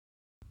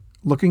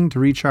Looking to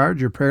recharge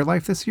your prayer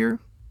life this year?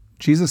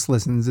 Jesus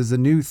Listens is a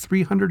new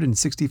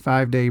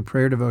 365-day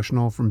prayer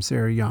devotional from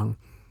Sarah Young,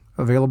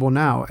 available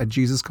now at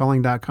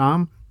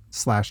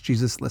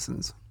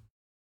jesuscalling.com/jesuslistens.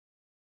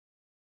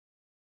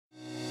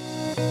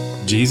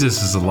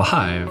 Jesus is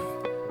alive,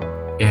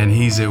 and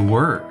he's at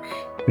work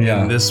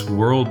in this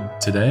world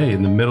today,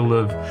 in the middle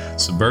of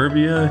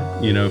suburbia,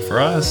 for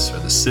us, or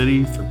the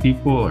city for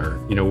people, or,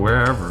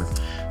 wherever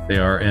they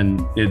are.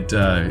 And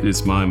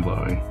it's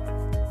mind-blowing.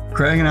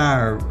 Craig and I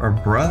are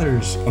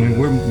brothers. I mean,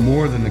 we're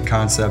more than the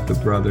concept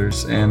of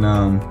brothers, and,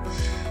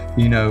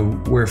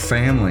 we're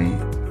family.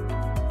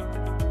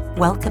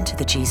 Welcome to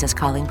the Jesus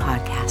Calling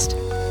podcast.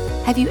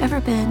 Have you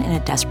ever been in a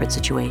desperate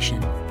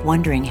situation,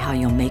 wondering how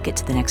you'll make it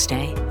to the next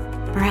day?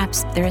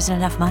 Perhaps there isn't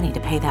enough money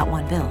to pay that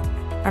one bill,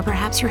 or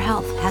perhaps your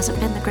health hasn't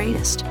been the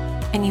greatest,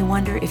 and you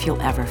wonder if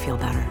you'll ever feel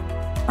better.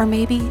 Or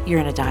maybe you're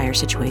in a dire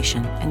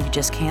situation and you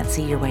just can't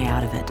see your way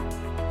out of it.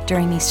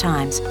 During these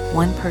times,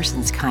 one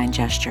person's kind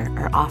gesture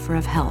or offer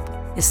of help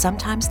is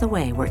sometimes the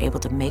way we're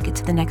able to make it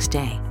to the next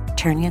day,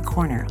 turning a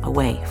corner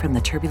away from the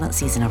turbulent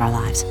season of our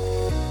lives.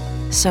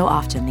 So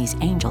often these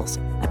angels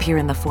appear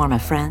in the form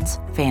of friends,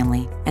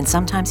 family, and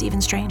sometimes even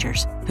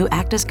strangers who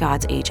act as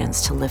God's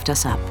agents to lift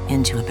us up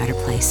into a better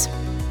place.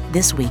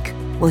 This week,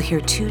 we'll hear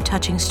two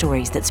touching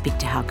stories that speak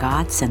to how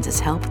God sends his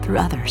help through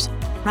others,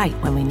 right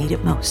when we need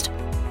it most.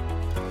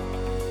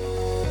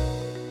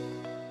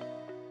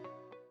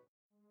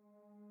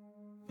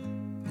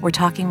 We're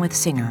talking with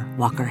singer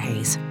Walker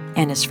Hayes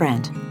and his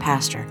friend,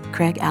 Pastor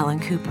Craig Allen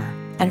Cooper,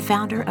 and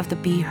founder of the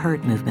Be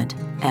Heard movement,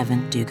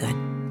 Evan Dougoud.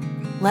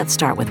 Let's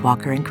start with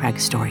Walker and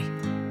Craig's story.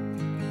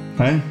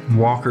 Hey,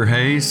 Walker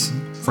Hayes,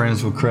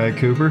 friends with Craig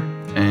Cooper,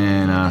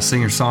 and a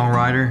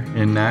singer-songwriter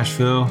in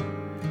Nashville.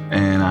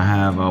 And I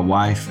have a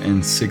wife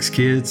and 6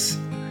 kids,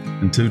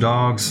 and 2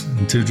 dogs,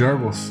 and 2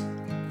 gerbils.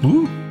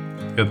 Woo!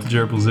 Got the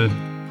gerbils in.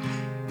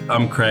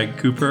 I'm Craig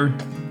Cooper,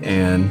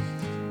 and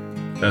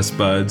best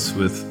buds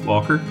with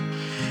Walker.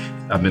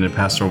 I've been in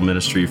pastoral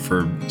ministry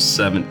for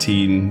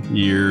 17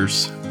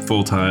 years,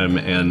 full-time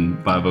and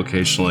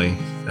bivocationally.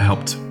 I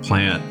helped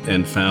plant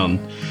and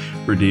found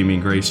Redeeming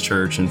Grace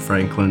Church in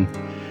Franklin,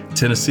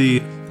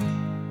 Tennessee.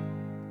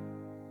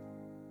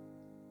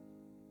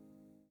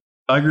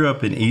 I grew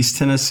up in East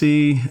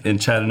Tennessee, in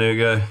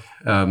Chattanooga,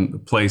 a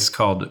place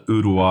called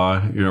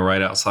Dougoud,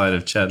 right outside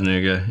of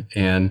Chattanooga,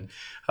 and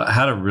I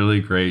had a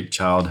really great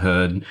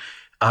childhood.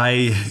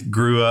 I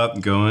grew up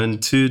going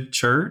to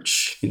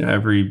church,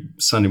 every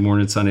Sunday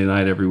morning, Sunday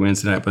night, every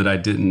Wednesday night, but I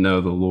didn't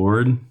know the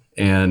Lord.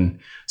 And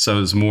so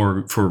it was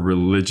more for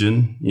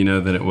religion,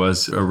 than it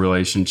was a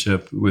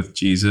relationship with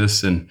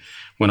Jesus. And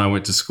when I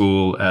went to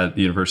school at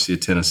the University of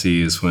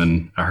Tennessee is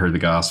when I heard the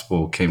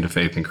gospel, came to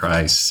faith in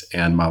Christ,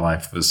 and my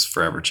life was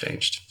forever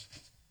changed.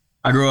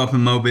 I grew up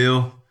in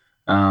Mobile,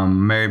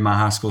 married my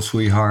high school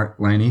sweetheart,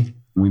 Lainey.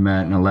 We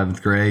met in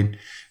 11th grade.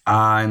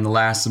 I'm the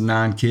last of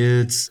 9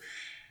 kids.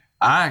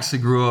 I actually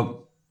grew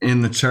up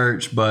in the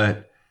church,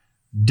 but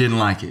didn't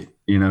like it,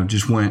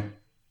 just went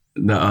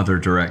the other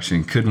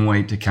direction. Couldn't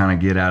wait to kind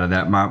of get out of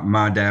that.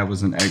 My dad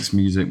was an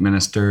ex-music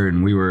minister,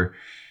 and we were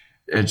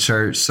at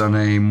church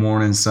Sunday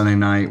morning, Sunday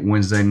night,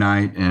 Wednesday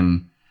night,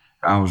 and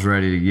I was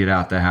ready to get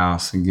out the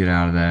house and get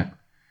out of that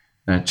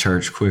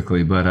church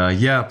quickly. But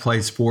I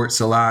played sports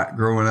a lot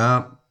growing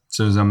up. As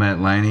soon as I met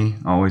Lainey,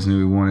 I always knew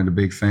we wanted a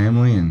big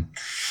family, and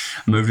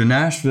moved to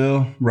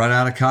Nashville right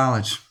out of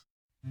college.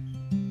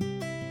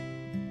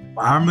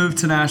 Our move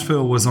to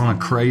Nashville was on a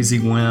crazy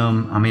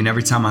whim. I mean,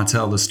 every time I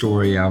tell the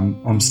story,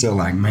 I'm still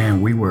like,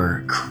 man, we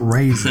were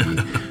crazy,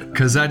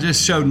 because I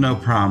just showed no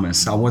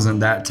promise. I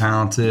wasn't that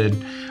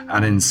talented. I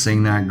didn't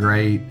sing that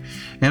great.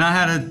 And I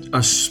had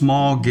a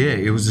small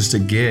gig. It was just a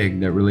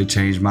gig that really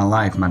changed my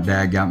life. My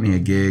dad got me a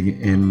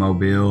gig in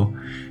Mobile,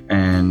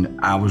 and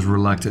I was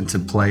reluctant to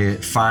play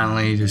it.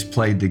 Finally, just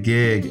played the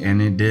gig,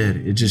 and it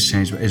did. It just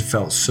changed. It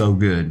felt so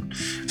good.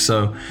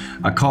 So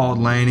I called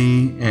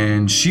Lainey,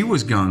 and she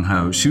was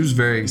gung-ho. She was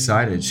very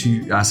excited.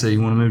 I said,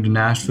 you want to move to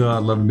Nashville?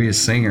 I'd love to be a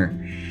singer.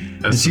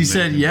 And she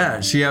said,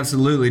 yeah, she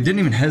absolutely didn't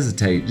even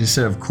hesitate. Just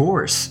said, of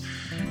course.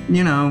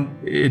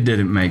 It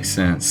didn't make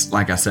sense.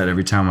 Like I said,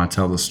 every time I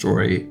tell the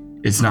story,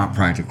 it's not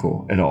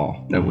practical at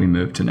all that we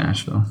moved to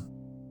Nashville.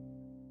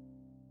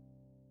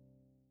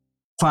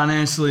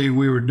 Financially,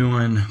 we were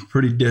doing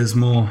pretty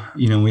dismal.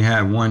 We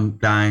had one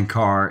dying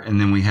car,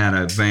 and then we had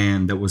a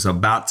van that was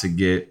about to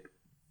get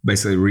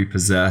basically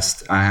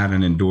repossessed. I had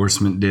an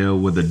endorsement deal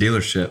with a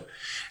dealership,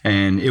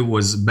 and it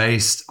was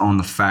based on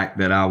the fact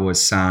that I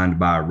was signed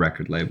by a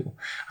record label.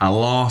 I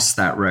lost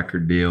that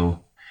record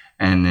deal,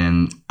 and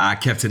then I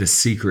kept it a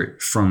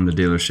secret from the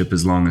dealership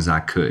as long as I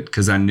could,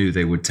 because I knew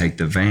they would take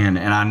the van,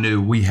 and I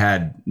knew we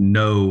had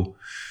no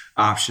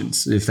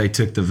options. If they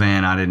took the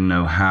van, I didn't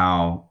know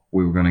how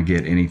we were going to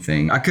get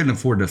anything. I couldn't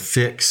afford to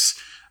fix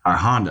our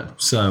Honda.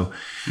 So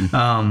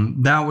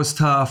that was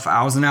tough.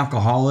 I was an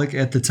alcoholic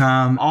at the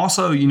time.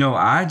 Also,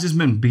 I had just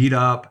been beat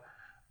up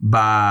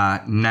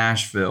by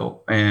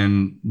Nashville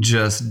and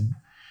just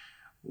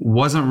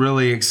wasn't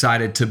really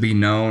excited to be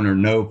known or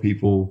know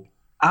people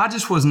I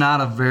just was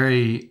not a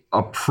very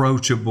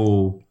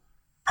approachable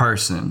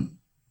person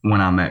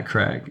when I met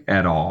Craig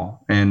at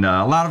all. And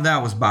a lot of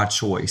that was by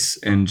choice,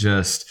 and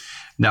just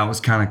that was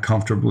kind of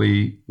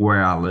comfortably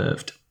where I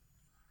lived.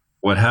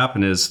 What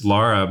happened is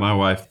Laura, my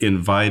wife,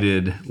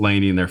 invited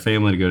Lainey and their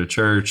family to go to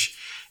church,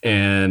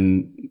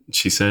 and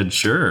she said,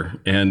 sure.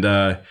 And,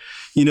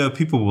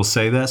 people will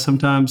say that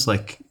sometimes,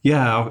 like,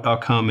 yeah, I'll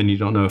come, and you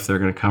don't know if they're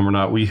going to come or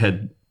not. We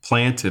had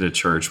planted a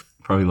church,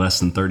 probably less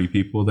than 30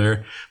 people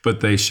there, but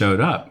they showed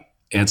up.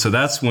 And so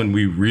that's when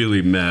we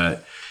really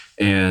met.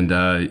 And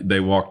they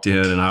walked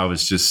in, and I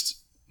was just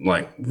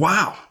like,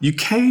 wow, you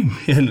came.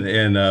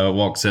 And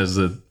Walt says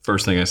the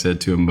first thing I said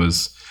to him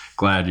was,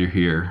 glad you're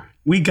here.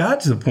 We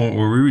got to the point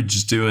where we were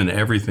just doing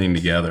everything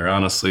together,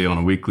 honestly, on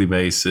a weekly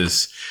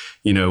basis.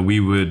 We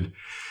would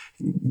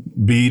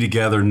be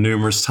together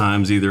numerous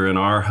times, either in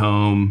our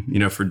home,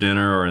 for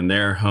dinner, or in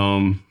their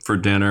home for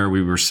dinner.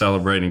 We were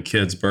celebrating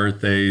kids'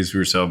 birthdays. We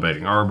were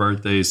celebrating our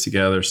birthdays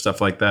together,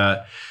 stuff like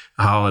that.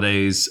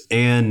 Holidays.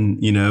 And,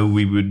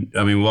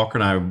 Walker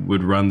and I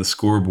would run the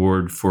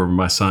scoreboard for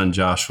my son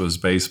Joshua's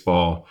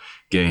baseball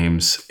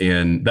games.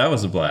 And that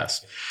was a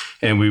blast.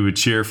 And we would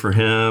cheer for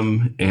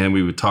him, and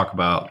we would talk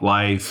about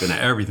life and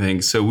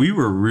everything. So we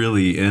were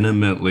really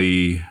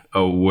intimately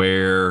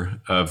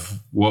aware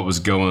of what was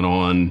going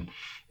on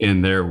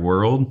in their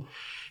world.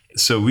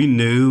 So we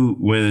knew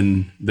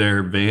when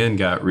their van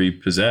got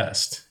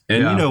repossessed.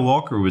 And,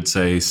 Walker would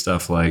say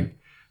stuff like,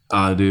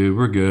 dude,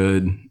 we're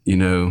good.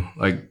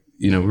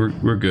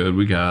 We're good.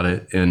 We got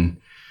it. And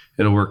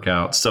it'll work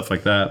out, stuff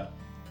like that.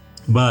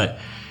 But,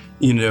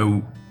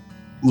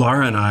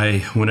 Laura and I,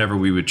 whenever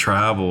we would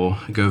travel,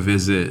 go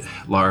visit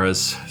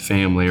Laura's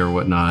family or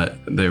whatnot,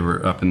 they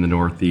were up in the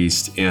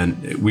Northeast,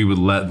 and we would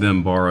let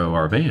them borrow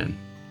our van.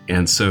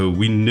 And so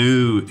we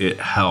knew it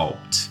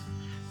helped.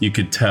 You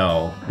could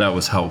tell that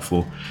was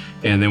helpful.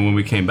 And then when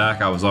we came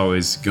back, I was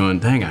always going,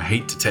 dang, I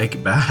hate to take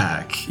it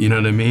back. You know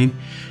what I mean?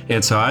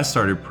 And so I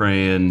started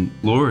praying,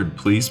 Lord,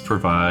 please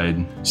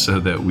provide so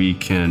that we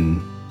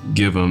can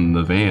give them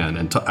the van.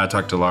 And I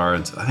talked to Laura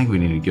and said, I think we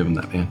need to give them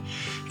that van.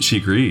 She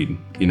agreed,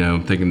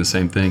 thinking the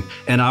same thing.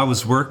 And I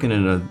was working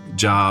in a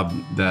job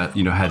that,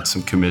 had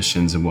some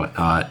commissions and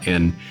whatnot.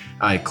 And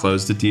I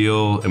closed the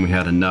deal, and we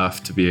had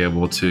enough to be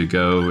able to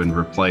go and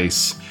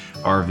replace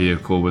our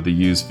vehicle with a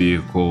used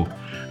vehicle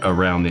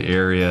around the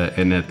area.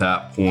 And at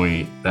that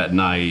point, that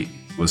night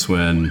was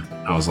when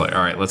I was like,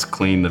 all right, let's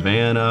clean the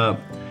van up.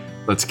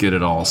 Let's get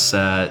it all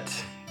set.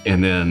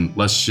 And then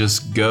let's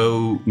just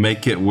go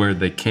make it where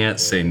they can't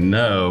say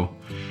no.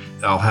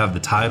 I'll have the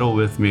title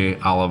with me.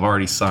 I'll have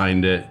already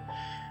signed it.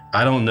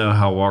 I don't know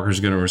how Walker's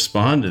going to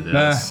respond to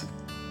this.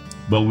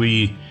 But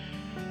we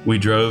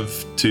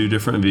drove 2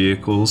 different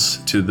vehicles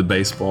to the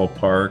baseball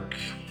park,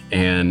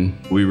 and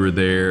we were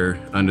there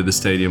under the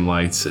stadium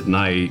lights at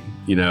night,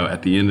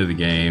 at the end of the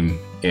game.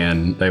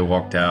 And they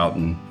walked out,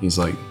 and he's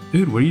like,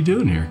 dude, what are you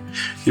doing here?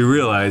 He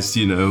realized,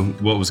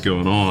 what was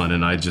going on.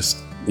 And I just,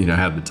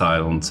 had the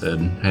title and said,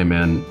 hey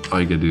man,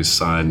 all you gotta do is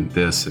sign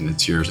this and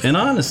it's yours. And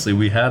honestly,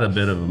 we had a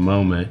bit of a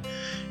moment.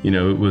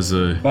 It was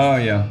a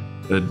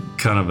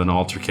kind of an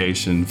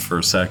altercation for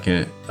a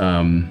second.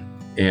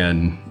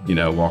 And,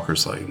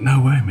 Walker's like, no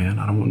way, man,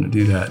 I don't want to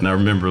do that. And I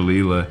remember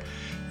Leela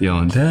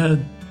yelling,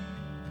 Dad,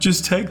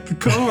 just take the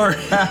car.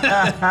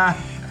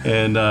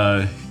 And,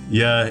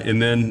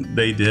 and then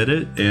they did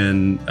it.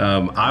 And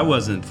I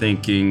wasn't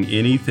thinking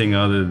anything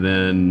other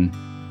than,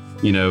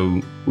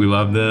 we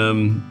love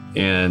them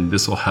and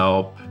this will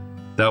help.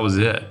 That was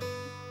it.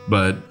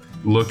 But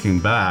looking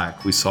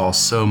back, we saw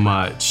so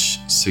much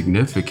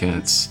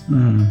significance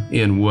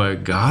in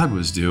what God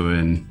was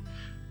doing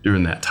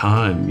during that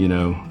time.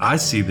 I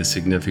see the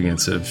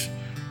significance of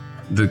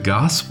the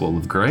gospel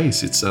of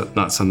grace. It's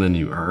not something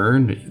you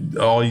earn.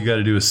 All you got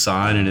to do is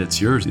sign and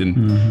it's yours.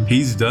 And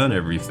He's done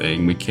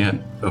everything. We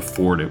can't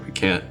afford it. We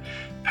can't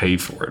pay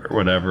for it or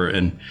whatever.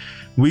 And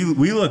we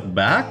look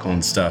back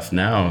on stuff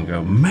now and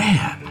go,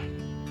 man,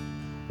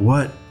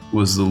 what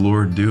was the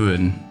Lord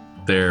doing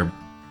there?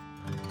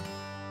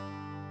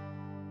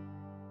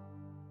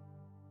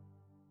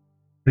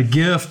 The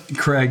gift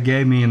Craig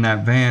gave me in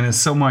that van is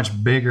so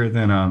much bigger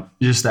than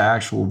just the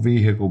actual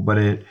vehicle, but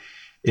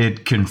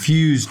it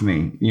confused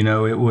me.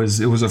 It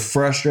was a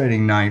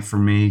frustrating night for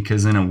me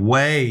because in a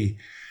way,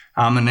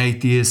 I'm an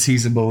atheist.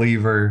 He's a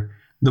believer.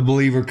 The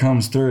believer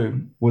comes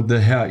through with the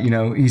help.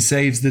 He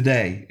saves the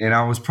day. And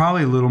I was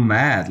probably a little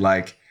mad.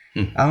 Like,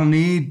 I don't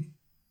need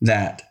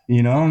that.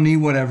 I don't need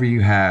whatever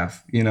you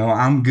have.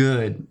 I'm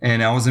good.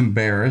 And I was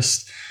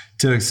embarrassed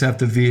to accept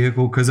the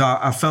vehicle because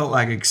I felt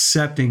like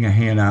accepting a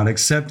handout,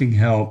 accepting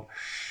help,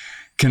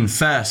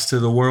 confess to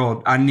the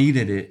world I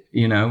needed it.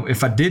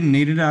 If I didn't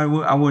need it,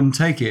 I wouldn't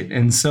take it.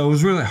 And so it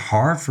was really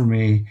hard for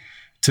me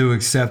to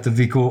accept the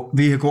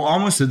vehicle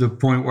almost to the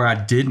point where I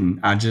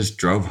didn't. I just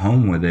drove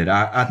home with it.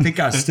 I think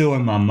I still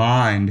in my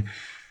mind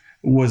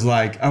was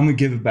like, I'm gonna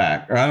give it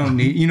back, or I don't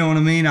need, you know what I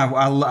mean?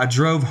 I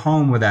drove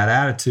home with that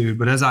attitude,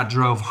 but as I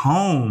drove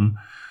home,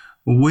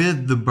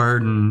 with the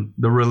burden,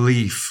 the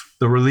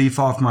relief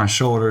off my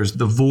shoulders,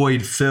 the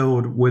void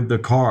filled with the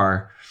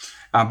car,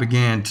 I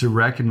began to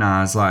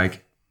recognize,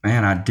 like,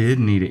 man, I did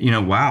need it.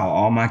 Wow,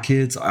 all my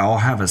kids all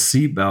have a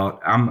seatbelt.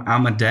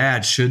 I'm a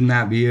dad. Shouldn't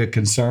that be a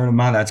concern of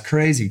mine? That's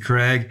crazy.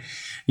 Craig,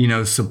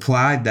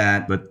 supplied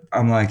that. But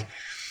I'm like,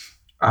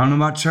 I don't know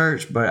about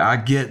church, but I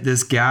get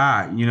this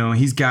guy.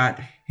 He's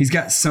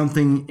got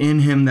something in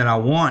him that I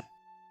want.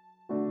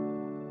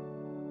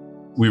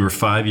 We were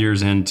 5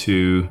 years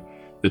into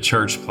the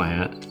church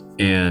plant,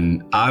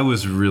 and I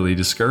was really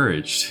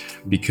discouraged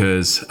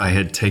because I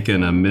had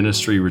taken a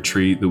ministry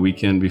retreat the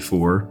weekend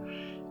before,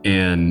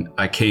 and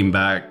I came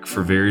back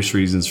for various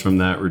reasons from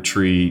that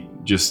retreat,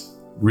 just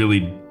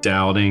really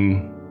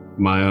doubting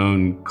my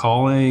own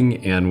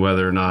calling and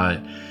whether or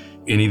not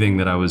anything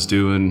that I was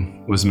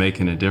doing was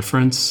making a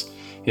difference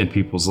in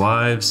people's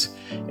lives.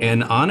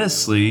 And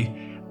honestly,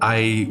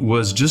 I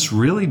was just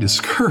really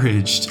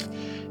discouraged,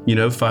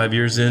 5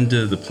 years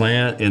into the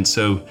plant. And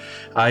so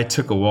I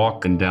took a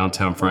walk in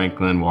downtown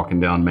Franklin, walking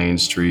down Main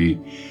Street,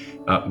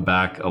 up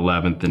back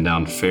 11th and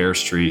down Fair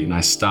Street. And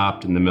I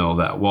stopped in the middle of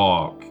that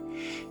walk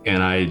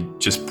and I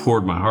just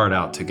poured my heart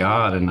out to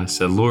God. And I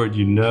said, Lord,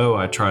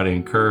 I try to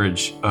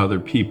encourage other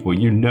people.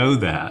 You know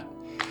that.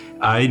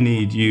 I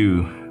need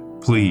you,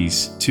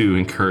 please, to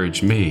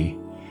encourage me.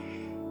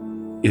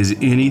 Is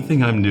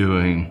anything I'm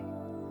doing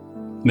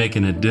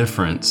making a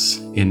difference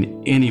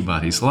in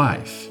anybody's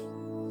life?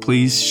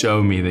 Please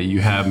show me that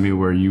you have me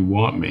where you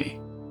want me.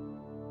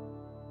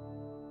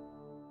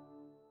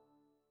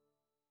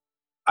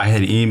 I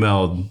had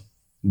emailed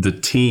the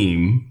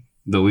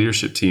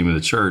leadership team of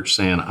the church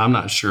saying, I'm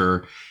not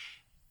sure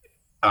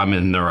I'm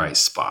in the right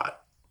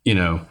spot,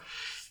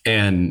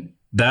 And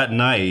that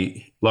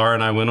night, Laura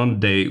and I went on a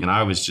date, and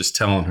I was just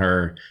telling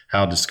her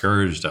how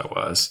discouraged I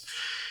was.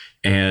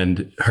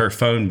 And her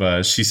phone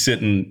buzzed. She's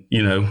sitting,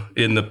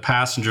 in the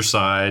passenger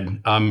side.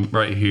 I'm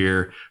right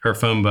here. Her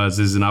phone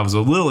buzzes, and I was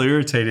a little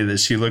irritated that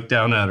she looked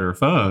down at her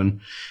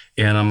phone.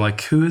 And I'm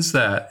like, who is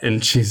that?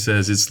 And she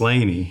says, it's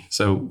Lainey,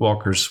 so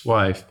Walker's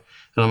wife.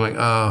 And I'm like,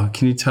 oh,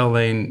 can you tell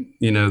Lane,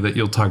 that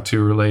you'll talk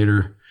to her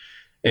later?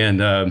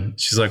 And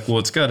she's like, well,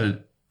 it's got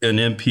an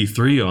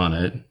MP3 on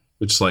it,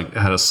 which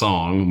had a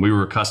song. We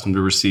were accustomed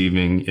to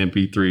receiving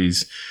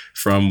MP3s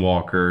from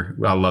Walker.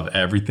 I love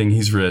everything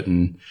he's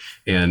written,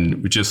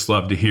 and we just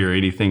love to hear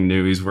anything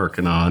new he's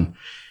working on.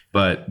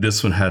 But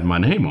this one had my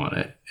name on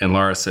it. And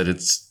Laura said,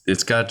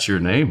 it's got your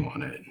name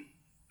on it.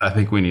 I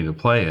think we need to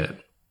play it.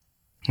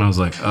 And I was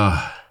like,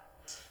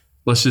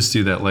 let's just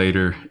do that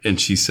later. And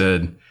she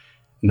said,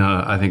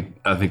 no, I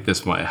think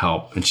this might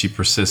help. And she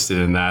persisted,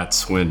 and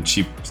that's when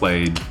she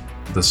played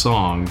the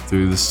song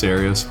through the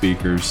stereo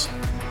speakers.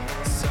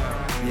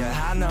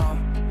 Yeah, I know,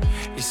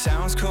 it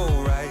sounds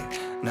cool, right?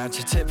 Not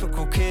your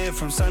typical kid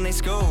from Sunday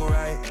school,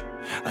 right?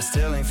 I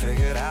still ain't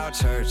figured out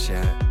church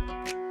yet.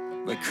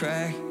 But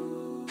Craig,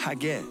 I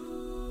get.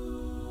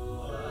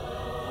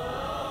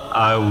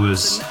 I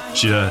was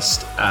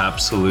just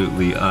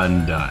absolutely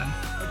undone,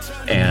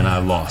 and I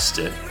lost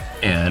it.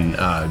 And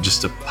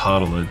just a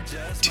puddle of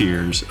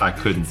tears. I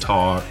couldn't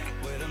talk.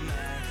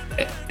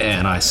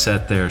 And I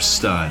sat there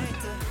stunned,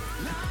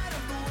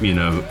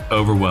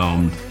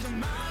 overwhelmed,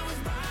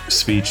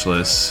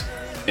 speechless.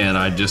 And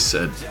I just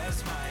said,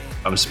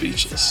 I'm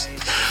speechless.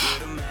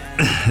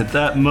 At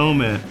that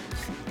moment,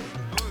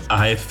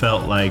 I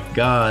felt like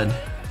God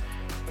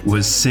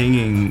was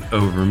singing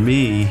over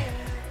me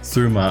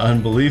through my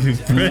unbelieving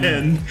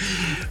friend,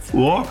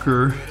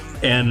 Walker.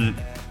 And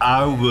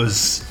I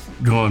was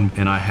going,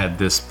 and I had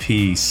this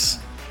peace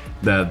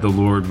that the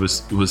Lord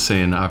was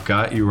saying, I've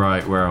got you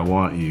right where I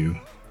want you.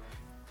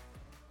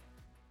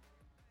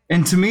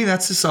 And to me,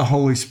 that's just a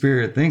Holy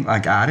Spirit thing. I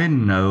had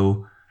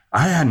no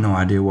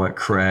idea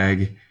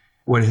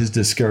what his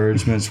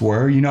discouragements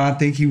were. I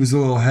think he was a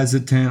little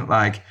hesitant.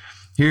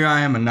 Here I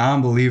am, a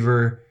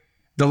non-believer.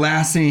 The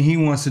last thing he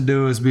wants to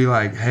do is be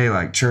like,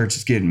 hey, church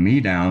is getting me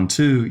down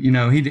too.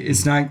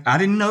 It's not, I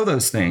didn't know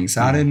those things.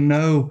 I didn't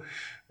know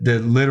that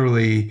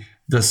literally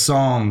the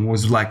song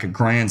was like a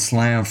grand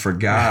slam for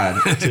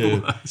God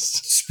to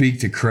speak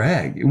to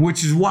Craig,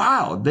 which is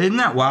wild. Isn't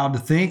that wild to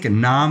think? A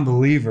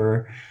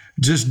non-believer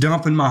just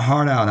dumping my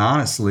heart out,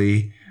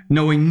 honestly,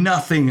 knowing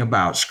nothing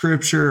about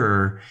scripture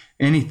or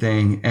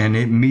anything, and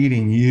it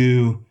meeting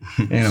you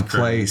in a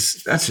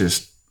place that's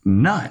just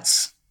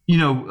nuts.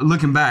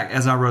 Looking back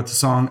as I wrote the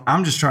song,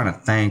 I'm just trying to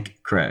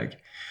thank Craig.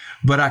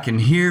 But I can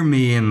hear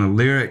me in the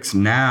lyrics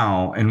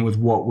now, and with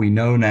what we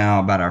know now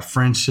about our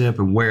friendship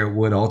and where it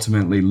would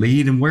ultimately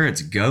lead and where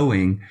it's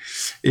going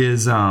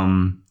is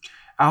I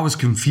was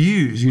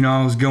confused.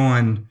 I was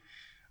going,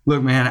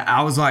 look, man,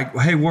 I was like,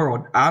 hey,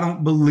 world, I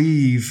don't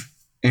believe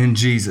in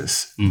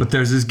Jesus, but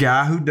there's this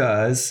guy who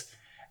does,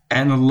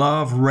 and the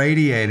love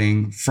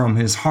radiating from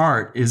his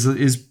heart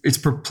it's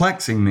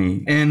perplexing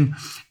me. And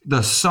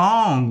the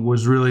song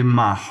was really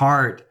my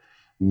heart.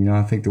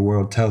 I think the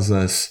world tells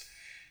us,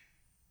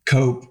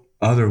 cope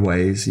other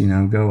ways,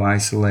 go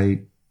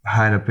isolate,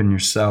 hide up in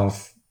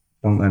yourself,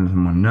 don't let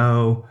anyone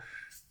know,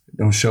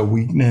 don't show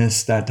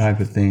weakness, that type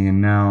of thing.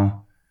 And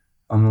now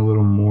I'm a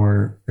little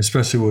more,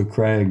 especially with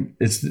Craig,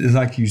 it's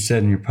like you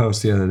said in your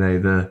post the other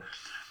day,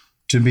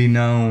 to be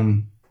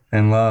known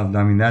and loved.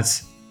 I mean,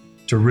 that's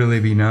to really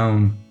be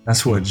known.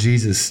 That's what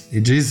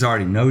Jesus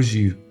already knows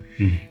you.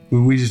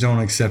 Mm-hmm. We just don't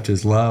accept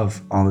his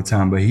love all the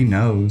time, but he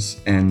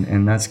knows.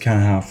 And that's kind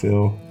of how I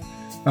feel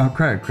about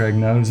Craig. Craig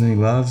knows and he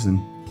loves, and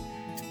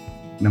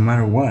no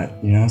matter what,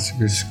 it's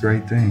just a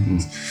great thing.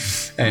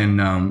 Mm-hmm.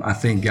 And I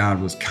think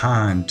God was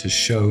kind to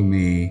show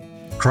me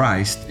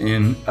Christ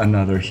in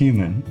another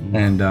human. Mm-hmm.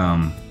 And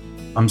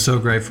I'm so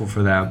grateful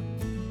for that.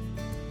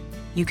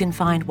 You can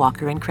find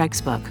Walker and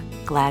Craig's book,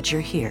 Glad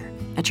You're Here,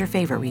 at your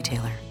favorite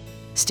retailer.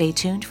 Stay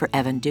tuned for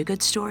Evan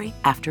Dougoud's story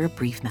after a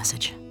brief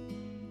message.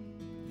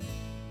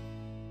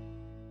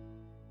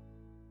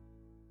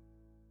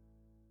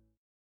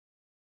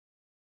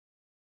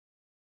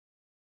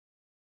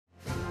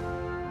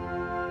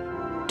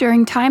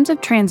 During times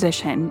of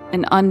transition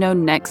and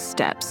unknown next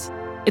steps,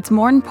 it's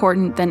more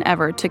important than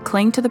ever to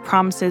cling to the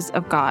promises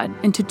of God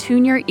and to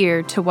tune your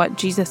ear to what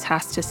Jesus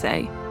has to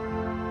say.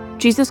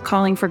 Jesus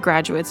Calling for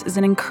Graduates is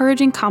an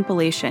encouraging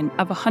compilation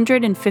of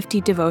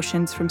 150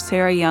 devotions from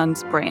Sarah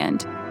Young's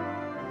brand.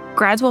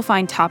 Grads will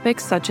find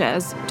topics such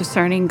as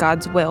discerning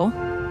God's will,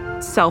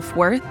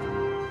 self-worth,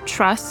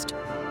 trust,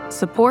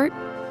 support,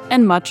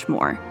 and much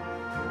more.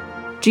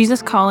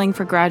 Jesus Calling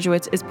for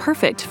Graduates is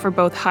perfect for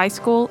both high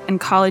school and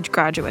college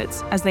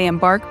graduates as they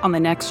embark on the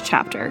next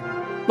chapter.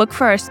 Look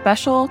for a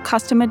special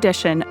custom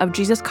edition of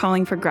Jesus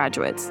Calling for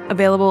Graduates,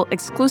 available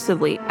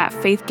exclusively at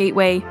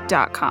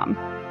faithgateway.com.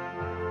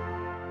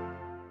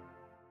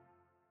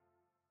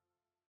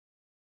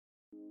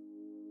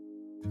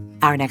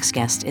 Our next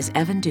guest is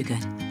Evan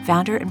Dougoud,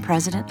 founder and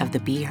president of the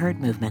Be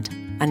Heard Movement,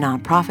 a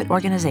nonprofit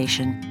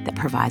organization that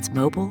provides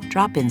mobile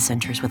drop-in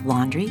centers with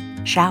laundry,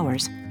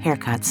 showers,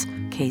 haircuts,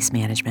 case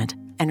management,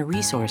 and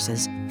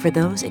resources for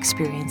those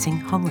experiencing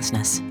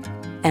homelessness.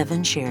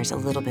 Evan shares a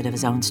little bit of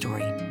his own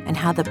story and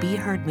how the Be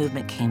Heard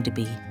Movement came to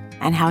be,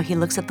 and how he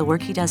looks at the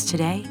work he does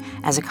today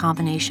as a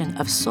combination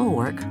of soul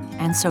work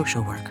and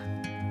social work.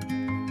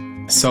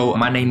 So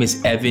my name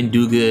is Evan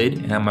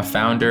Dougoud, and I'm a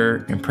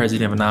founder and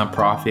president of a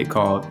nonprofit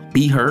called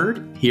Be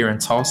Heard here in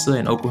Tulsa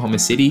and Oklahoma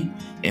City.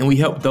 And we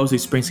help those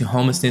experiencing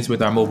homelessness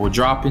with our mobile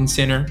drop-in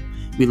center.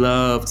 We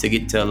love to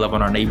get to love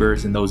on our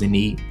neighbors and those in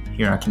need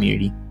here in our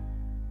community.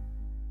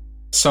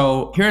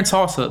 So here in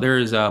Tulsa, there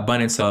is an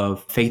abundance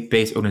of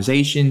faith-based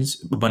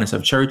organizations, abundance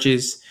of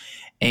churches.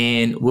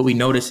 And what we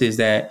notice is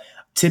that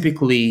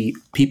typically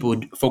people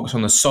focus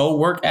on the soul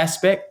work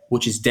aspect,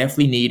 which is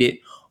definitely needed,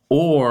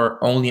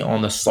 or only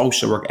on the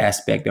social work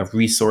aspect of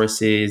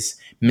resources,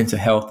 mental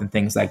health, and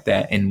things like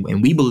that. And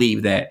we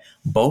believe that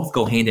both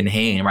go hand in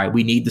hand, right?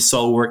 We need the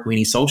soul work, we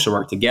need social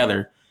work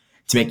together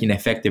to make an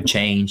effective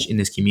change in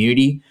this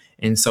community.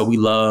 And so we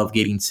love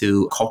getting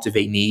to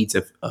cultivate needs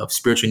of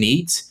spiritual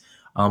needs.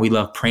 We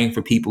love praying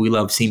for people. We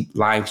love seeing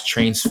lives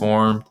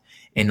transformed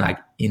and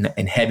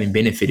heaven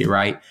benefited,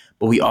 right?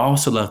 But we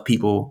also love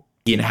people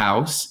getting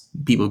housed,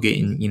 people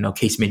getting,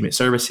 case management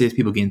services,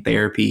 people getting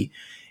therapy.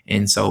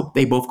 And so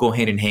they both go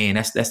hand in hand.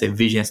 That's the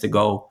vision, that's the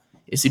goal,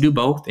 is to do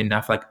both. And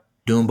I feel like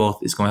doing both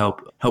is going to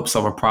help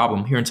solve a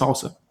problem here in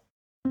Tulsa.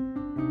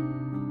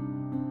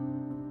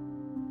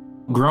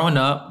 Growing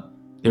up,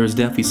 there was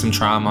definitely some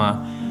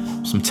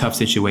trauma, some tough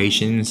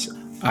situations.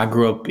 I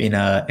grew up in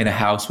a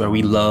house where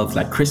we loved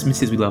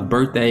Christmases, we loved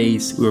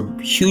birthdays. We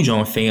were huge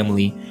on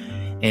family.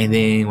 And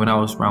then when I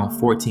was around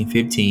 14,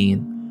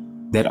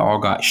 15, that all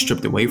got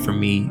stripped away from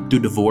me through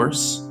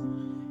divorce.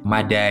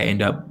 My dad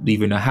ended up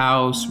leaving the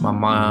house. My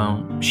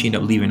mom, she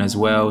ended up leaving as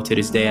well. To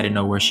this day, I didn't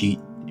know where she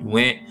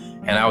went.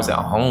 And I was at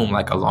home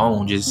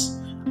alone, just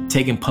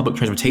taking public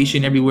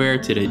transportation everywhere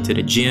to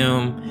the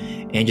gym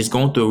and just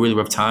going through a really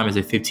rough time as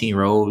a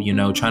 15-year-old,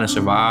 trying to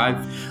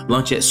survive.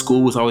 Lunch at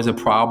school was always a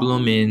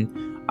problem.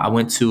 And I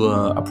went to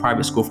a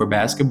private school for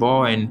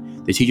basketball,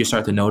 and the teachers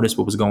started to notice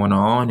what was going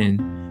on.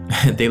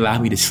 And they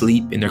allowed me to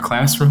sleep in their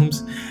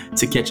classrooms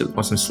to catch up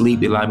on some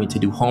sleep. They allowed me to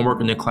do homework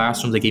in their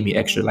classrooms. They gave me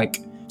extra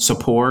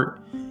support.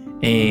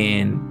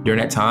 And during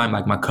that time,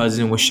 my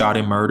cousin was shot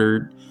and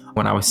murdered.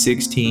 When I was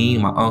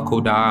 16, my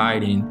uncle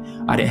died,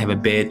 and I didn't have a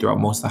bed throughout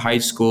most of high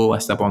school. I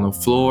slept on the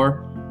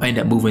floor. I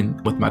ended up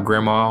moving with my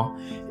grandma.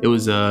 It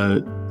was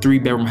a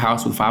 3-bedroom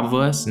house with 5 of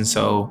us. And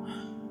so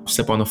I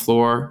slept on the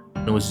floor.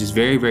 It was just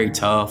very, very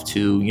tough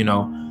to,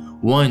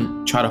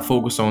 one, try to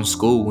focus on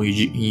school when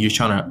you're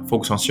trying to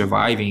focus on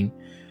surviving.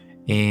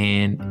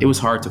 And it was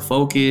hard to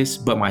focus,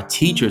 but my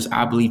teachers,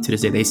 I believe to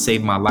this day, they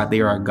saved my life. They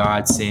are a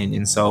godsend.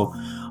 And so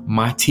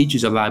my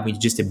teachers allowed me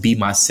just to be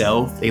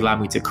myself. They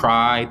allowed me to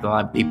cry.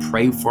 They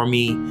prayed for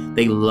me.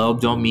 They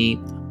loved on me.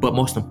 But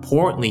most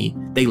importantly,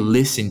 they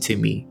listened to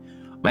me.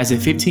 As a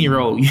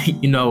 15-year-old,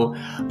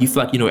 you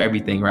feel like you know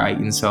everything, right?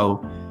 And so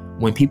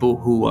when people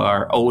who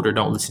are older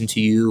don't listen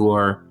to you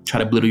or try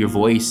to belittle your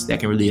voice, that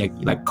can really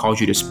cause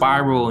you to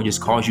spiral and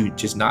just cause you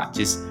not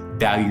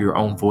value your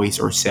own voice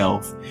or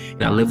self.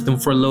 And I lived with them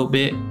for a little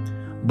bit,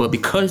 but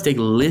because they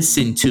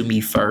listened to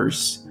me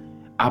first,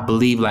 I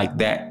believe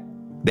that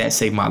that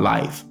saved my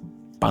life.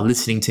 By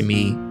listening to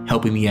me,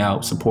 helping me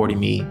out, supporting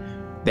me,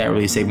 that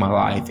really saved my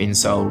life. And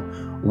so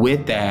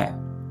with that,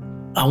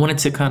 I wanted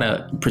to kind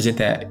of present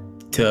that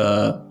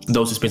to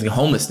those experiencing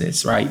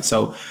homelessness, right?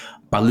 So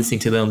by listening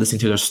to them, listening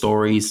to their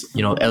stories,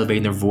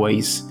 elevating their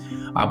voice,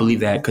 I believe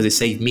that because it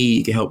saved me,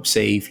 it can help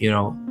save,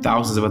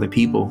 thousands of other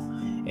people.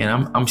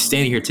 And I'm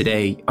standing here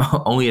today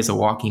only as a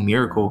walking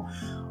miracle,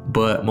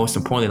 but most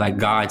importantly, like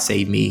God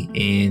saved me,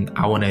 and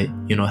I want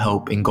to,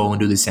 help and go and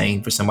do the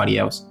same for somebody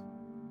else.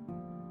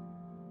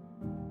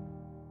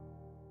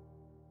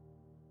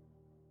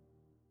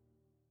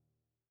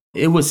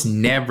 It was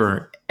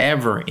never,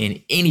 ever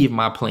in any of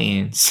my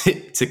plans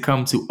to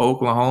come to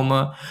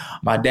Oklahoma.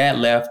 My dad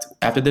left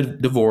after the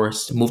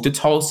divorce, moved to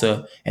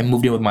Tulsa, and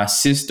moved in with my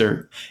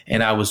sister.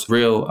 And I was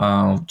real,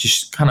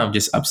 just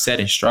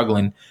upset and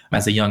struggling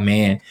as a young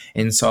man.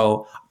 And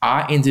so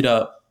I ended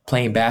up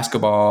playing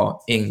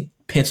basketball in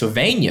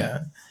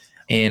Pennsylvania.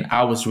 And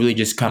I was really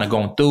just kind of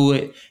going through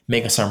it,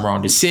 making some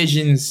wrong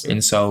decisions.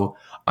 And so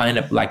I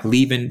ended up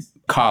leaving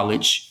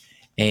college,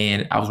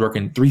 and I was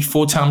working 3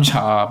 full-time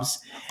jobs,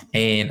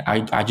 and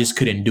I just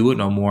couldn't do it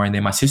no more. And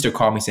then my sister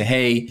called me and said,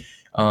 hey,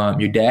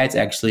 your dad's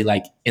actually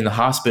in the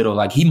hospital,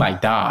 he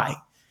might die,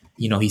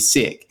 he's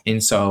sick.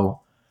 And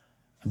so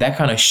that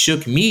kind of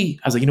shook me.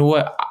 I was like, you know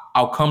what,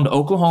 I'll come to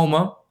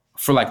Oklahoma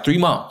for 3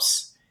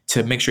 months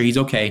to make sure he's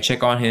okay,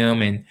 check on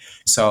him. And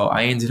so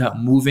I ended up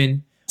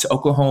moving to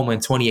Oklahoma in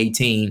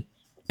 2018.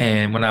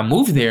 And when I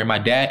moved there, my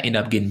dad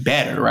ended up getting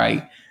better,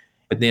 right?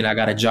 But then I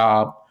got a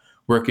job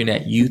working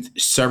at Youth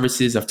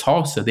Services of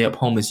Tulsa. They help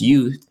homeless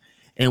youth.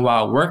 And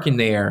while working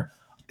there,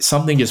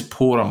 something just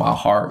pulled on my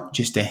heart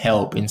just to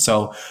help. And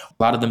so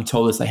a lot of them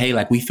told us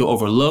hey, we feel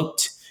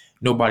overlooked.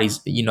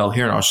 Nobody's,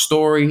 hearing our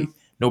story.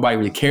 Nobody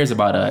really cares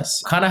about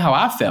us. Kind of how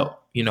I felt,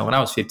 when I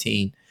was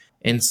 15.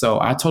 And so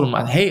I told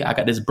them, hey, I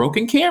got this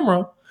broken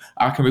camera.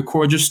 I can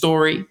record your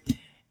story.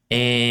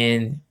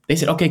 And they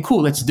said, okay,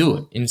 cool, let's do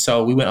it. And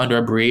so we went under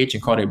a bridge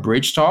and called it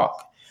Bridge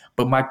Talk.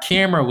 But my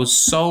camera was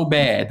so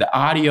bad, the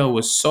audio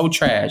was so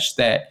trash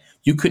that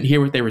you couldn't hear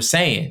what they were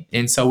saying.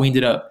 And so we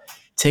ended up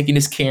taking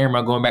this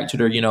camera, going back to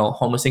their,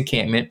 homeless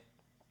encampment,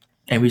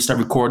 and we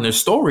started recording their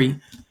story.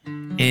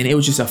 And it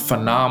was just a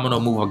phenomenal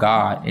move of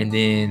God. And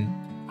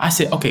then I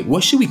said, okay,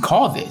 what should we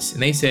call this?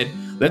 And they said,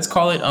 let's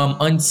call it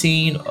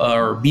Unseen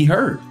or Be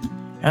Heard.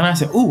 And I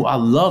said, ooh, I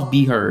love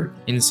Be Heard.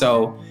 And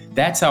so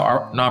that's how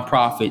our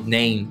nonprofit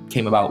name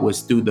came about,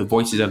 was through the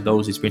voices of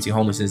those experiencing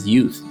homelessness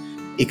youth.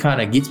 It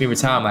kind of gets me every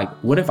time,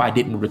 what if I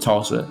didn't move to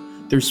Tulsa?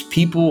 There's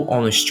people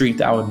on the street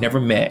that I would never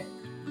met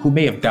who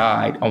may have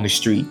died on the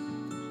street,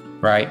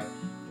 right?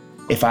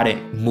 If I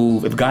didn't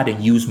move, if God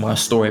didn't use my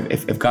story,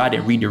 if God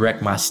didn't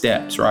redirect my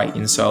steps, right?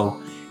 And so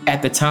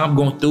at the time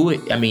going through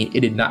it,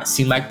 it did not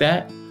seem like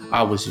that.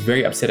 I was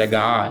very upset at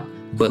God.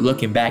 But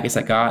looking back, it's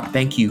God,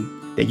 thank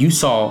you that you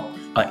saw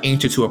an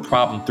answer to a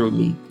problem through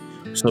me.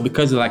 So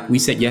because we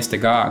said yes to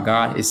God,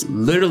 God is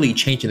literally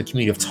changing the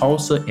community of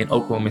Tulsa and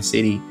Oklahoma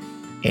City.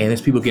 And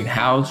there's people getting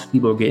housed,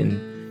 people are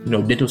getting,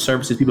 dental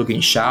services, people are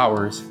getting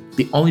showers,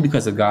 only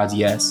because of God's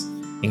yes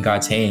and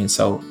God's hand.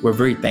 So we're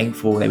very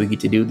thankful that we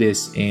get to do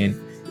this. And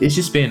it's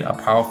just been a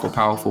powerful,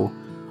 powerful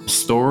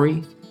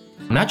story,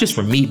 not just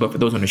for me, but for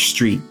those on the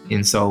street.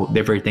 And so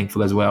they're very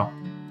thankful as well.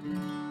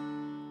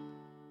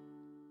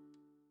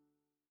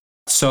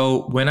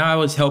 So when I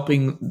was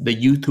helping the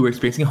youth who were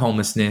experiencing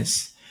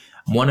homelessness,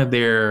 one of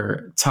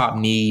their top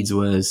needs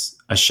was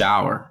a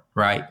shower,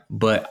 right?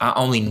 But I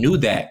only knew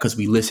that because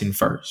we listened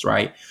first,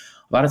 right?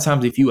 A lot of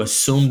times if you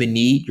assume the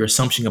need, your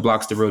assumption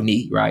blocks the real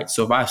need, right?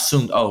 So if I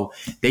assumed,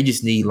 they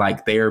just need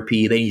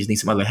therapy, they just need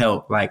some other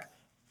help,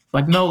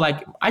 no,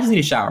 I just need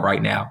a shower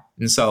right now.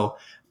 And so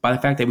by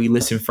the fact that we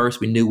listened first,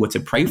 we knew what to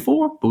pray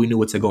for, but we knew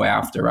what to go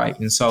after, right?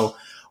 And so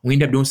we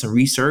ended up doing some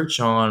research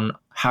on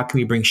how can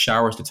we bring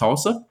showers to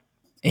Tulsa,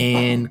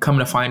 and coming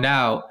to find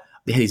out,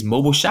 they had these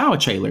mobile shower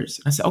trailers.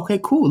 I said, okay,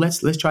 cool.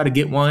 Let's try to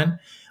get one.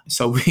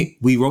 So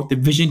we wrote the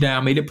vision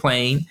down, made it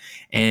plain,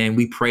 and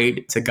we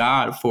prayed to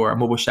God for a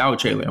mobile shower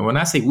trailer. And when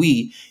I say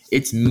we,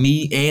 it's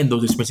me and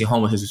those experiencing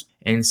homelessness.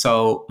 And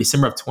so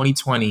December of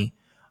 2020,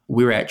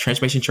 we were at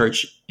Transformation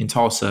Church in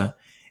Tulsa,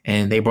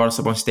 and they brought us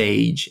up on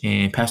stage,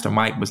 and Pastor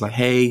Mike was like,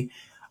 hey,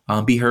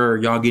 Be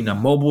Heard, y'all getting a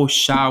mobile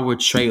shower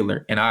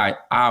trailer. And I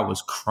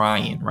was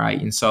crying, right?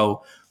 And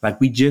so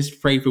we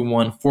just prayed for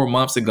one 4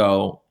 months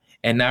ago,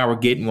 and now we're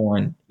getting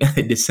one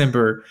in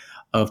December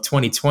of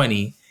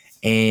 2020.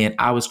 And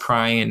I was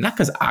crying, not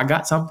because I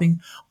got something,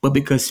 but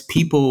because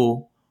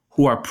people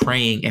who are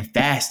praying and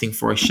fasting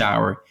for a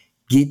shower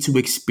get to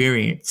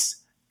experience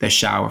the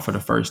shower for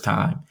the first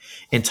time.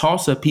 In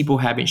Tulsa, people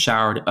haven't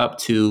showered up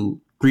to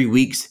 3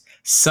 weeks,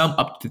 some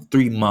up to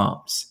 3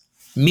 months.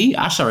 Me,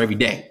 I shower every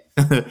day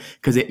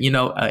because,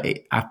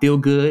 I feel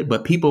good,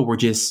 but people were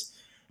just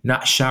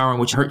not showering,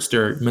 which hurts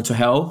their mental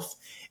health.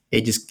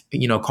 It just,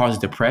 causes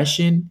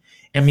depression.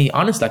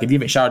 Honestly, if you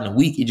haven't showered in a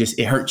week,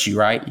 it hurts you,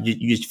 right?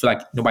 You just feel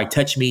like nobody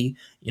touched me,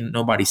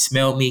 nobody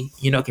smelled me,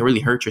 it can really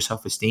hurt your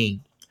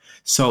self-esteem.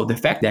 So the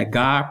fact that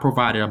God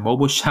provided a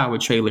mobile shower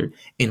trailer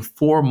in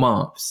 4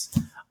 months,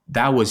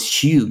 that was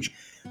huge.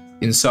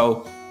 And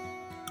so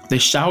the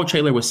shower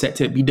trailer was set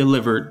to be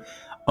delivered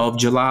of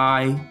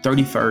July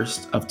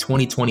 31st of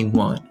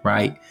 2021,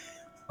 right?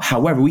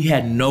 However, we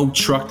had no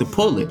truck to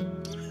pull it.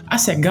 I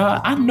said,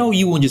 God, I know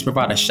you wouldn't just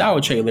provide a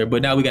shower trailer,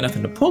 but now we got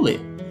nothing to pull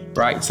it,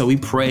 right? So we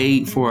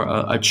prayed for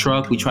a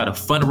truck. We tried to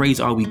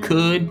fundraise all we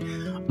could.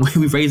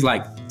 We raised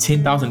like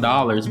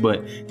 $10,000,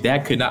 but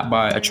that could not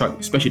buy a truck,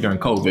 especially during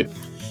COVID.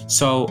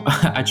 So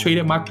I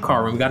traded my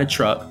car and we got a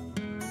truck,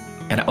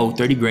 and I owed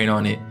 30 grand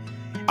on it.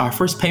 Our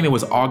first payment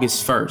was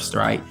August 1st,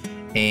 right?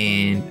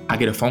 And I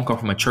get a phone call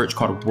from a church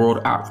called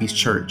World Outreach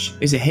Church.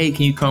 They said, hey,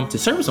 can you come to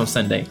service on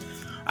Sunday?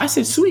 I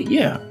said, sweet,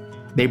 yeah.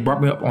 They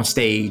brought me up on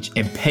stage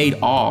and paid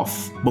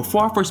off,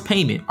 before our first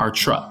payment, our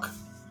truck.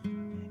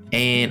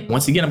 And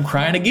once again, I'm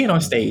crying again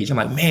on stage. I'm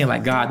like, man,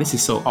 like, God, this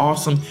is so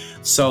awesome.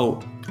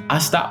 So I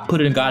stopped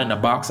putting God in a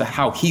box of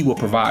how he will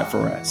provide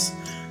for us.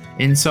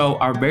 And so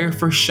our very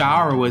first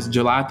shower was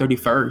July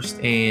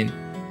 31st. And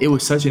it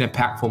was such an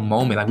impactful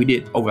moment. Like, we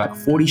did over like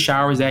 40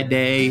 showers that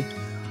day.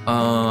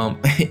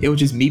 It was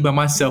just me by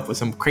myself with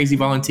some crazy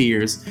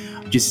volunteers,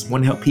 just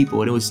want to help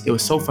people. And it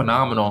was so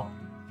phenomenal.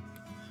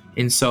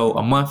 And so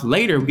a month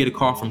later, we get a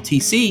call from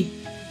TC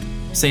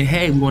saying,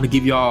 hey, we want to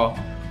give y'all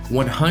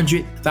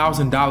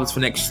 $100,000 for the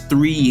next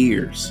 3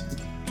 years.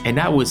 And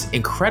that was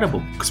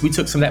incredible because we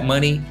took some of that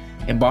money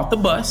and bought the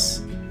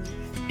bus.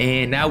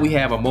 And now we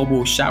have a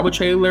mobile shower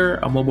trailer,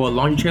 a mobile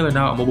laundry trailer,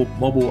 now a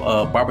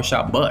mobile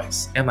barbershop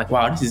bus. And I'm like,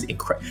 wow, this is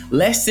incredible.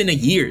 Less than a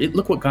year.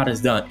 Look what God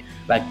has done.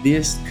 Like,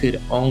 this could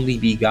only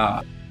be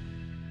God.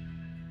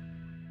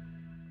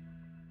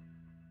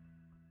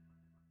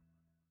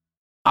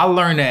 I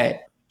learned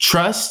that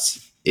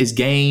trust is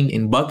gained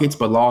in buckets,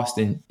 but lost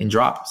in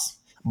drops.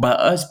 By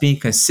us being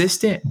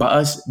consistent, by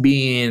us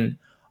being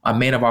a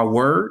man of our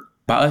word,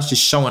 by us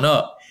just showing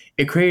up,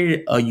 it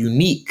created a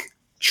unique,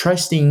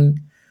 trusting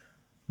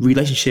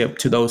relationship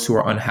to those who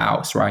are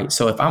unhoused, right?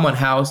 So if I'm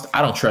unhoused,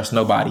 I don't trust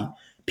nobody.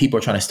 People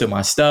are trying to steal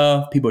my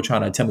stuff. People are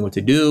trying to tell me what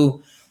to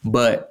do.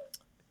 But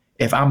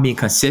if I'm being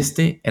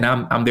consistent and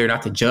I'm there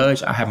not to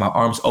judge, I have my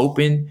arms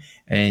open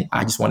and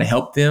I just want to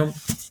help them.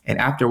 And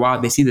after a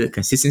while, they see the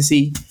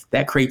consistency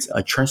that creates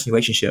a trusting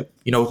relationship.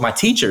 With my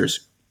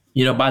teachers,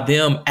 by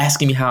them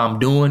asking me how I'm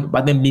doing,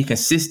 by them being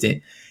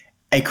consistent,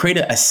 it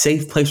created a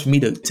safe place for me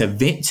to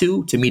vent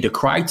to me to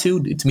cry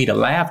to me to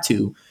laugh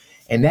to.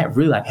 And that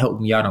really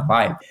helped me out in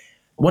life.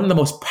 One of the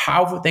most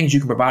powerful things you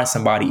can provide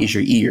somebody is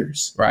your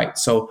ears, right?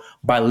 So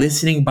by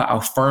listening, by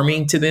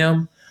affirming to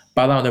them,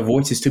 by allowing their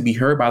voices to be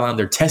heard, by allowing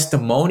their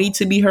testimony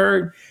to be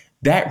heard,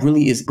 that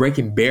really is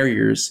breaking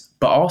barriers,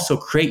 but also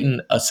creating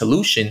a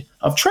solution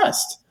of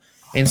trust.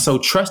 And so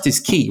trust is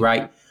key,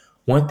 right?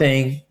 One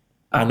thing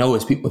I know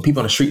is when people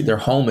on the street, they're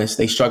homeless,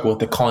 they struggle with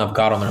the calling of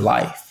God on their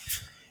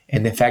life.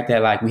 And the fact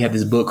that we have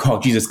this book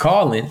called Jesus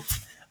Calling,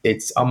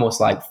 it's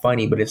almost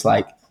funny, but it's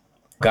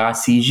God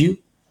sees you.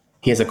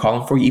 He has a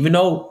calling for you, even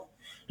though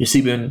you're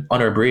sleeping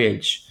under a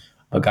bridge,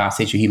 but God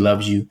sees you, he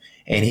loves you.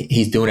 And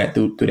he's doing that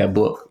through that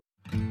book.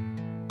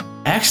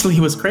 Actually,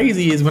 what's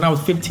crazy is when I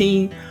was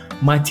 15,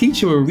 my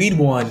teacher would read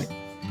one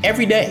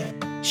every day.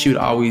 She would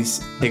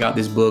always take out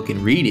this book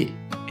and read it.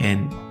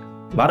 And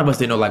a lot of us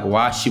didn't know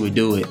why she would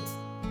do it.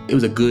 It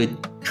was a good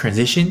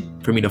transition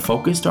for me to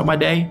focus throughout my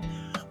day,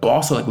 but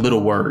also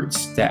little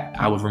words that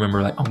I would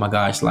remember oh my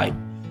gosh,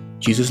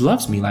 Jesus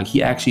loves me.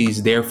 He actually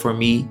is there for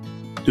me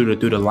through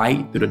the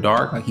light, through the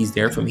dark. He's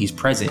there for me. He's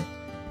present.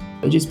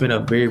 It's just been a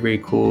very, very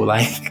cool,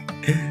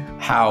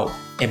 how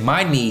in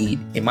my need,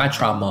 in my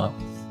trauma,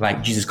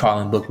 Jesus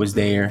Calling book was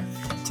there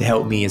to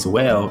help me as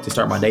well, to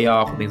start my day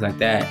off and things like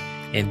that.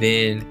 And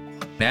then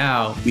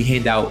now we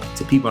hand out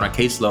to people on our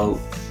caseload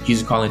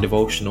Jesus Calling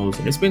devotionals.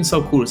 And it's been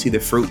so cool to see the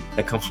fruit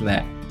that comes from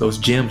that. Those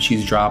gems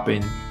she's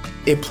dropping.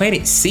 It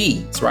planted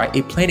seeds, right?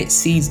 It planted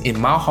seeds in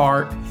my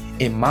heart,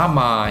 in my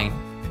mind,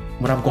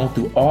 when I'm going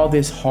through all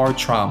this hard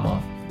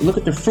trauma. Look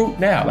at the fruit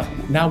now.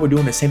 Now we're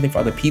doing the same thing for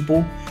other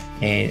people.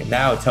 And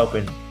now it's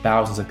helping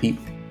thousands of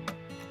people.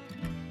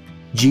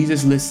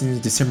 Jesus Listens,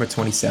 December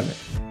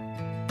 27th.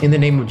 In the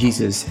name of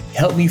Jesus,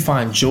 help me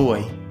find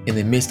joy in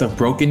the midst of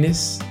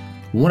brokenness.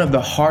 One of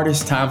the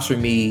hardest times for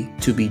me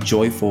to be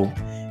joyful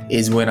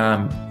is when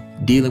I'm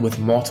dealing with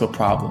multiple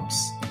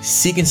problems,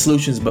 seeking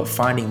solutions but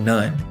finding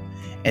none.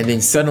 And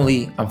then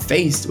suddenly I'm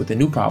faced with a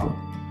new problem.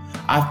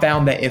 I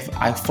found that if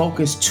I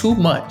focus too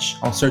much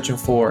on searching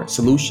for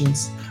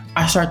solutions,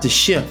 I start to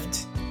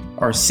shift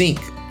or sink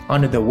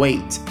under the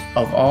weight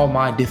of all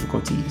my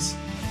difficulties.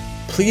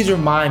 Please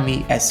remind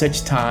me at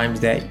such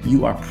times that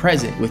you are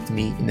present with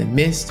me in the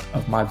midst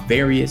of my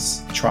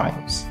various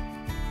trials.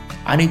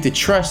 I need to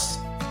trust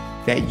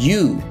that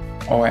you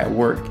are at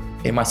work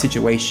in my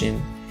situation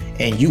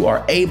and you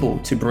are able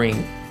to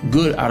bring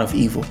good out of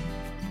evil.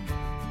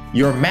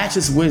 Your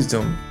matchless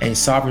wisdom and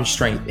sovereign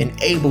strength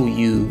enable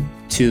you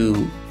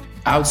to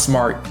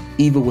outsmart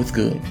evil with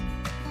good.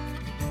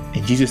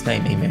 In Jesus'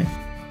 name, amen.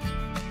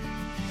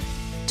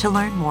 To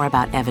learn more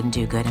about Evan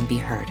Dougoud and Be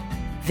Heard,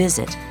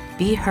 visit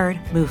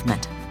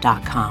BeHeardMovement.com.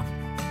 jesuscalling.com.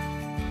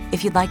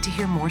 If you'd like to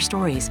hear more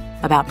stories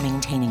about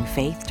maintaining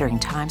faith during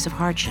times of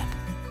hardship,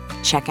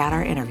 check out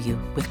our interview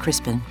with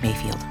Crispin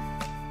Mayfield.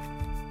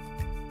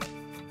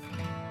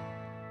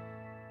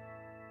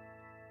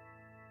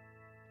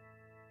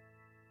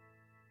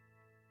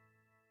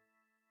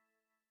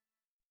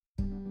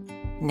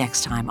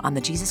 Next time on the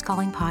Jesus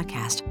Calling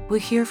podcast,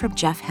 we'll hear from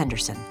Jeff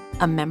Henderson,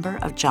 a member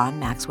of John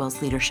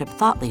Maxwell's Leadership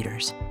Thought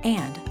Leaders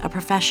and a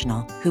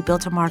professional who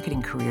built a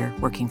marketing career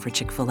working for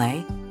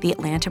Chick-fil-A, the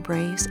Atlanta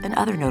Braves, and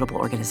other notable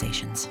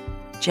organizations.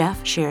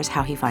 Jeff shares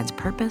how he finds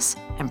purpose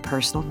and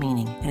personal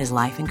meaning in his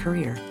life and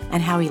career,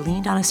 and how he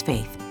leaned on his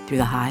faith through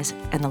the highs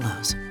and the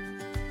lows.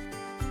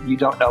 You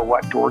don't know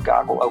what door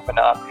God will open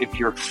up if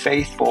you're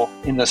faithful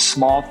in the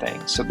small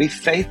things. So be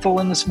faithful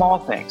in the small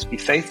things. Be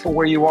faithful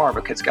where you are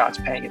because God's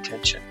paying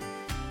attention.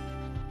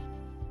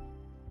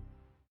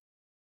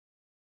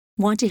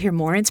 Want to hear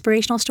more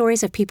inspirational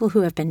stories of people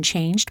who have been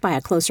changed by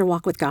a closer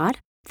walk with God?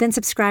 Then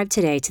subscribe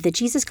today to the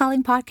Jesus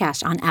Calling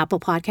podcast on Apple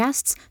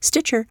Podcasts,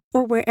 Stitcher,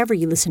 or wherever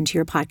you listen to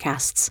your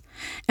podcasts.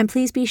 And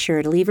please be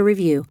sure to leave a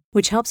review,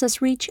 which helps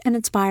us reach and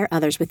inspire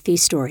others with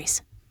these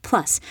stories.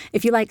 Plus,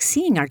 if you like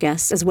seeing our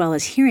guests as well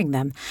as hearing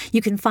them,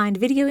 you can find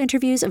video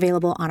interviews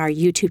available on our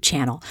YouTube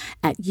channel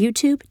at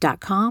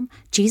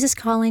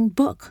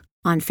youtube.com/JesusCallingBook,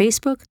 on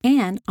Facebook,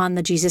 and on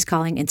the Jesus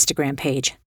Calling Instagram page.